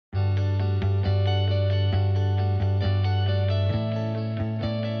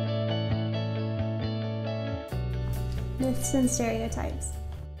Myths and stereotypes.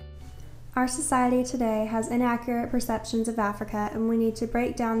 Our society today has inaccurate perceptions of Africa, and we need to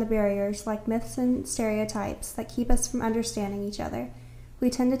break down the barriers like myths and stereotypes that keep us from understanding each other.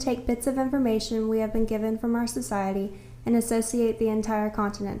 We tend to take bits of information we have been given from our society and associate the entire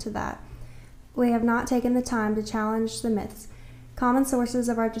continent to that. We have not taken the time to challenge the myths. Common sources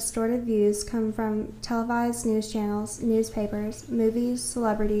of our distorted views come from televised news channels, newspapers, movies,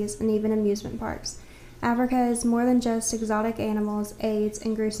 celebrities, and even amusement parks. Africa is more than just exotic animals, AIDS,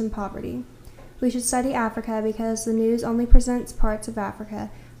 and gruesome poverty. We should study Africa because the news only presents parts of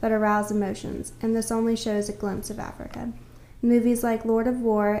Africa that arouse emotions, and this only shows a glimpse of Africa. Movies like Lord of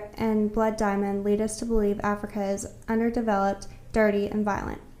War and Blood Diamond lead us to believe Africa is underdeveloped, dirty, and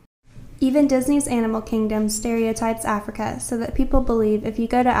violent. Even Disney's Animal Kingdom stereotypes Africa so that people believe if you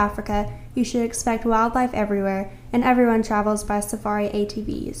go to Africa, you should expect wildlife everywhere, and everyone travels by safari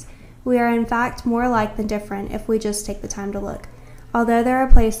ATVs. We are in fact more alike than different if we just take the time to look. Although there are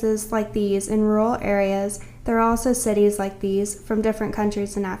places like these in rural areas, there are also cities like these from different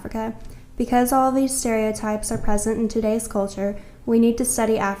countries in Africa. Because all of these stereotypes are present in today's culture, we need to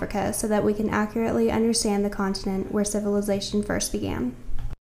study Africa so that we can accurately understand the continent where civilization first began.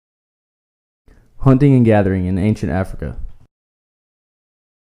 Hunting and gathering in ancient Africa.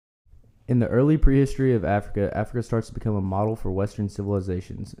 In the early prehistory of Africa, Africa starts to become a model for Western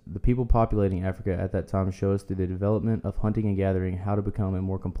civilizations. The people populating Africa at that time show us through the development of hunting and gathering how to become a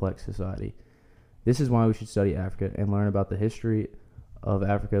more complex society. This is why we should study Africa and learn about the history of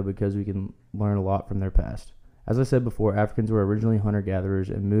Africa, because we can learn a lot from their past. As I said before, Africans were originally hunter-gatherers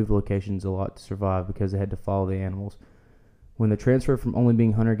and moved locations a lot to survive because they had to follow the animals. When the transfer from only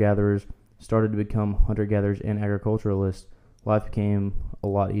being hunter-gatherers started to become hunter-gatherers and agriculturalists, life became a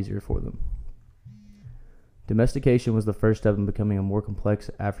lot easier for them. Domestication was the first step in becoming a more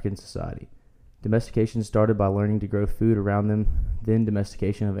complex African society. Domestication started by learning to grow food around them, then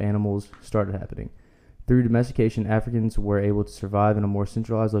domestication of animals started happening. Through domestication, Africans were able to survive in a more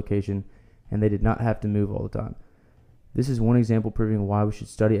centralized location, and they did not have to move all the time. This is one example proving why we should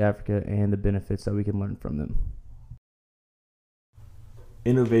study Africa and the benefits that we can learn from them.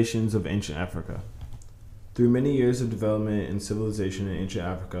 Innovations of ancient Africa. Through many years of development and civilization in ancient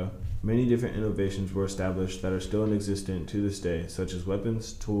Africa, many different innovations were established that are still in existence to this day, such as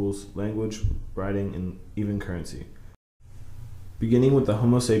weapons, tools, language, writing, and even currency. Beginning with the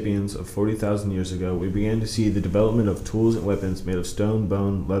Homo sapiens of 40,000 years ago, we began to see the development of tools and weapons made of stone,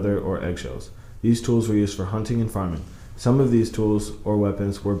 bone, leather, or eggshells. These tools were used for hunting and farming. Some of these tools or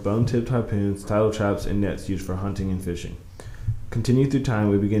weapons were bone-tipped harpoons, tidal traps, and nets used for hunting and fishing. Continued through time,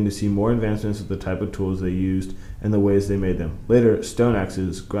 we began to see more advancements of the type of tools they used and the ways they made them. Later, stone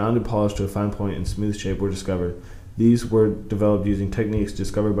axes, ground and polished to a fine point and smooth shape, were discovered. These were developed using techniques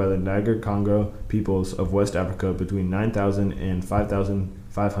discovered by the Niger-Congo peoples of West Africa between 9,000 and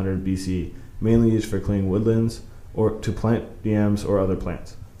 5,500 BC, mainly used for clearing woodlands or to plant yams or other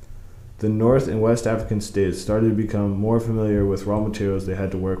plants. The North and West African states started to become more familiar with raw materials they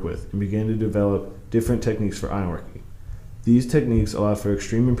had to work with and began to develop different techniques for ironworking. These techniques allowed for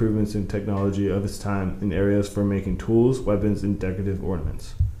extreme improvements in technology of its time in areas for making tools, weapons, and decorative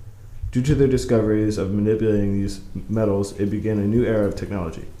ornaments. Due to their discoveries of manipulating these metals, it began a new era of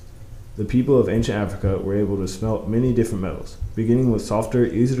technology. The people of ancient Africa were able to smelt many different metals. Beginning with softer,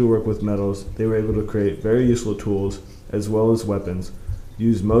 easy to work with metals, they were able to create very useful tools as well as weapons,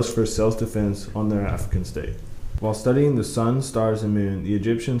 used most for self-defense on their African state. While studying the sun, stars, and moon, the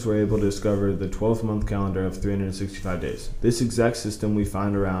Egyptians were able to discover the 12-month calendar of 365 days. This exact system we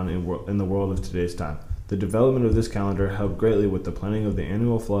find around in the world of today's time. The development of this calendar helped greatly with the planning of the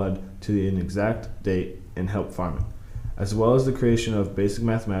annual flood to an exact date and helped farming, as well as the creation of basic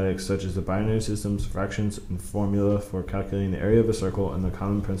mathematics such as the binary systems, fractions, and formula for calculating the area of a circle and the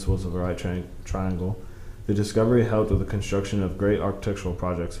common principles of a right triangle. The discovery helped with the construction of great architectural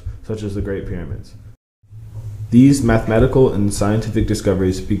projects such as the Great Pyramids. These mathematical and scientific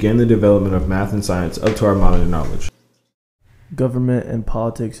discoveries began the development of math and science up to our modern knowledge. Government and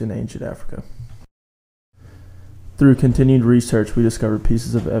politics in ancient Africa. Through continued research, we discovered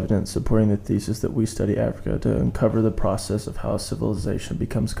pieces of evidence supporting the thesis that we study Africa to uncover the process of how a civilization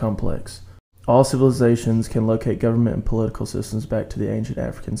becomes complex. All civilizations can locate government and political systems back to the ancient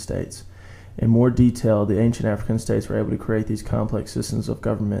African states. In more detail, the ancient African states were able to create these complex systems of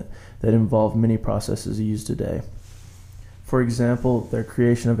government that involve many processes used today. For example, their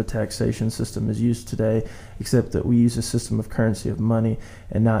creation of a taxation system is used today, except that we use a system of currency of money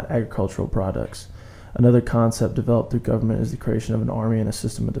and not agricultural products. Another concept developed through government is the creation of an army and a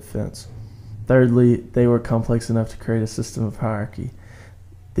system of defense. Thirdly, they were complex enough to create a system of hierarchy.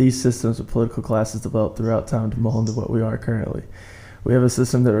 These systems of political classes developed throughout time to mold into what we are currently. We have a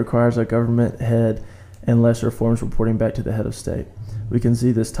system that requires a government head and lesser forms reporting back to the head of state. We can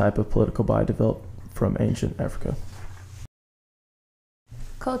see this type of political body develop from ancient Africa.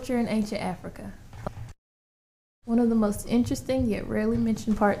 Culture in ancient Africa. One of the most interesting yet rarely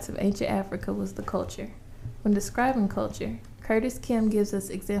mentioned parts of ancient Africa was the culture. When describing culture, Curtis Kim gives us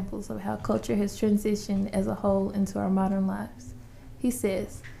examples of how culture has transitioned as a whole into our modern lives. He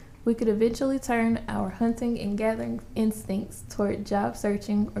says, we could eventually turn our hunting and gathering instincts toward job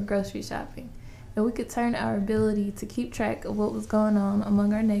searching or grocery shopping, and we could turn our ability to keep track of what was going on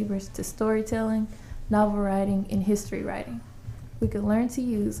among our neighbors to storytelling, novel writing, and history writing. We could learn to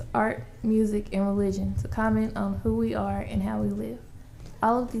use art, music, and religion to comment on who we are and how we live.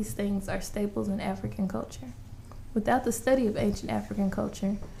 All of these things are staples in African culture. Without the study of ancient African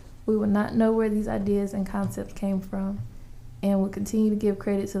culture, we would not know where these ideas and concepts came from, and would continue to give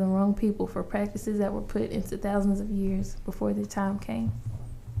credit to the wrong people for practices that were put into thousands of years before their time came.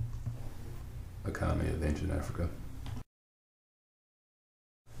 Economy of ancient Africa.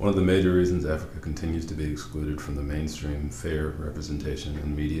 One of the major reasons Africa continues to be excluded from the mainstream fair representation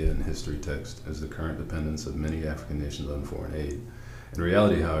in media and history text is the current dependence of many African nations on foreign aid. In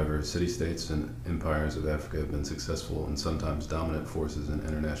reality, however, city-states and empires of Africa have been successful and sometimes dominant forces in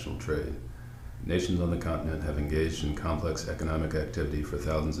international trade. Nations on the continent have engaged in complex economic activity for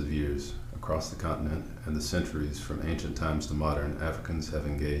thousands of years. Across the continent and the centuries from ancient times to modern, Africans have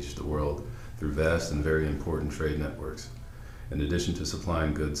engaged the world through vast and very important trade networks. In addition to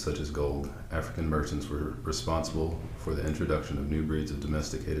supplying goods such as gold, African merchants were responsible for the introduction of new breeds of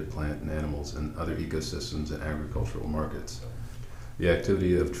domesticated plant and animals and other ecosystems in agricultural markets. The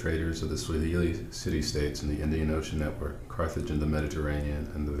activity of traders of the Swahili city-states in the Indian Ocean network, Carthage in the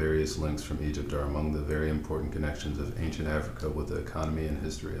Mediterranean, and the various links from Egypt are among the very important connections of ancient Africa with the economy and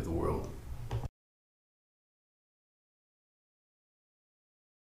history of the world.